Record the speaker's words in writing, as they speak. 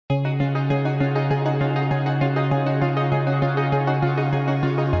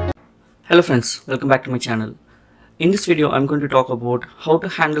Hello friends, welcome back to my channel. In this video, I'm going to talk about how to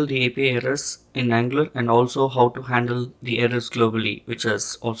handle the API errors in Angular and also how to handle the errors globally, which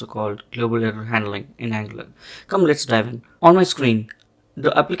is also called global error handling in Angular. Come, let's dive in. On my screen,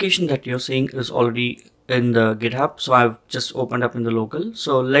 the application that you're seeing is already in the GitHub. So I've just opened up in the local.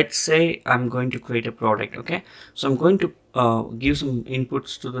 So let's say I'm going to create a product. Okay. So I'm going to give some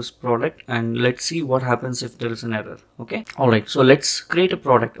inputs to this product and let's see what happens if there is an error. Okay. All right. So let's create a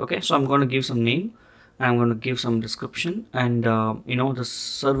product. Okay. So I'm going to give some name. I'm going to give some description and the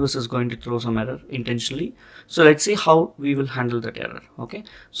service is going to throw some error intentionally. So let's see how we will handle that error. Okay,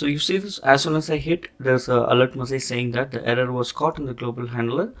 so you see this, as soon as I hit, there's a alert message saying that the error was caught in the global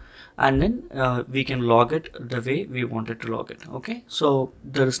handler, and then we can log it the way we wanted to log it. Okay, so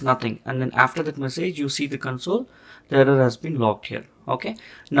there is nothing, and then after that message you see the console, the error has been logged here. Okay,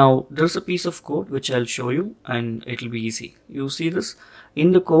 now there's a piece of code which I'll show you and it'll be easy. You see this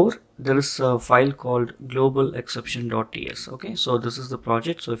in the core, there is a file called globalexception.ts. okay, so this is the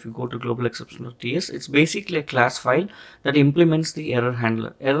project. So if you go to globalexception.ts, it's basically a class file that implements the error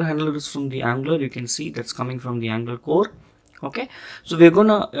handler. Error handler is from the Angular. You can see that's coming from the Angular core. Okay, so we're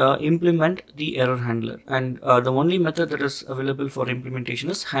gonna implement the error handler, and the only method that is available for implementation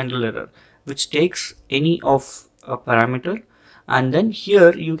is handle error, which takes any of a parameter, and then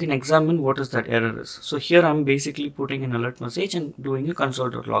here you can examine what is that error is. So here I'm basically putting an alert message and doing a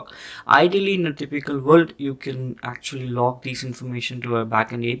console.log. Ideally, in a typical world, you can actually log these information to a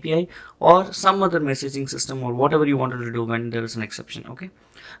backend API or some other messaging system or whatever you wanted to do when there is an exception. Okay,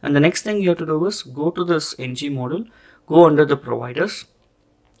 and the next thing you have to do is go to this ng module, go under the providers,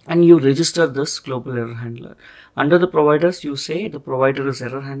 and you register this global error handler. Under the providers, you say the provider is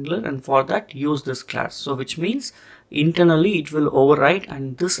error handler, and for that use this class. So which means internally it will override,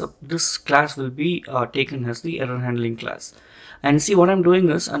 and this class will be taken as the error handling class. And see, what I'm doing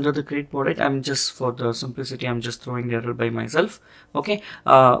is under the create product, I'm just, for the simplicity, I'm just throwing the error by myself. Okay,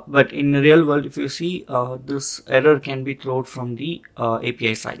 but in the real world, if you see, this error can be thrown from the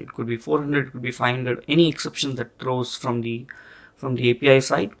API side. It could be 400, it could be 500. Any exception that throws from the API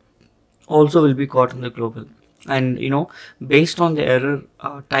side also will be caught in the global. And based on the error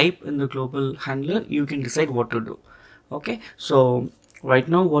type in the global handler, you can decide what to do. Okay, so right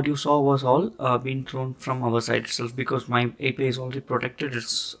now what you saw was all being thrown from our side itself, because my API is already protected.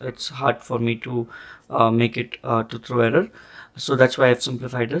 It's hard for me to make it to throw error. So that's why I've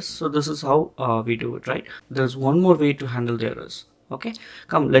simplified this. So this is how we do it, right? There's one more way to handle the errors. Okay,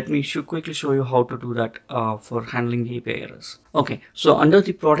 come, let me quickly show you how to do that for handling the API errors. Okay, so under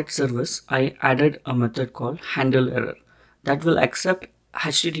the product service, I added a method called handle error that will accept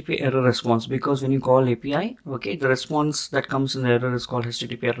HTTP error response, because when you call API, okay, the response that comes in the error is called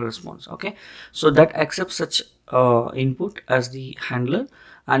HTTP error response. Okay, so that accepts such input as the handler,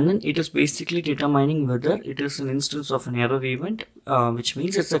 and then it is basically determining whether it is an instance of an error event, which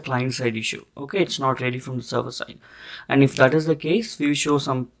means it's a client side issue. Okay, it's not ready from the server side, and if that is the case, we show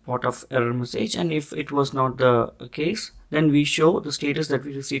some part of error message, and if it was not the case, then we show the status that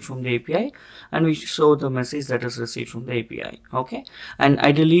we received from the API, and we show the message that is received from the API. Okay, and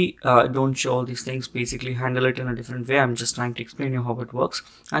ideally don't show all these things, basically handle it in a different way. I'm just trying to explain you how it works,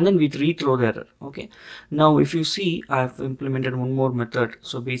 and then we rethrow the error. Okay, now if you see, I've implemented one more method.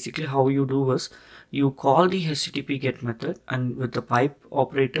 So basically how you do is you call the HTTP get method, and with the pipe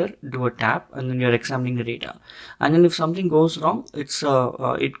operator do a tap, and then you're examining the data, and then if something goes wrong,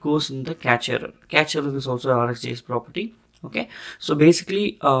 it goes in the catch error. Catch error is also a RxJS property. Okay, so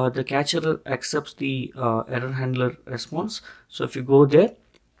basically the catch error accepts the error handler response. So if you go there,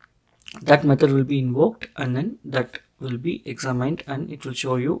 that method will be invoked, and then that will be examined, and it will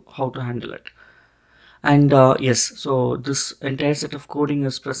show you how to handle it. And yes, so this entire set of coding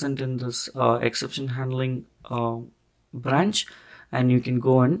is present in this exception handling branch, and you can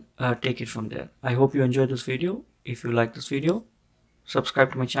go and take it from there. I hope you enjoyed this video. If you like this video,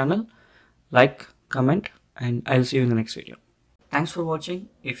 subscribe to my channel, like, comment, and I'll see you in the next video. Thanks for watching.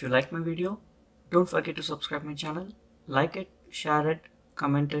 If you like my video, don't forget to subscribe my channel, like it, share it,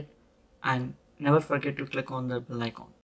 comment it, and never forget to click on the bell icon.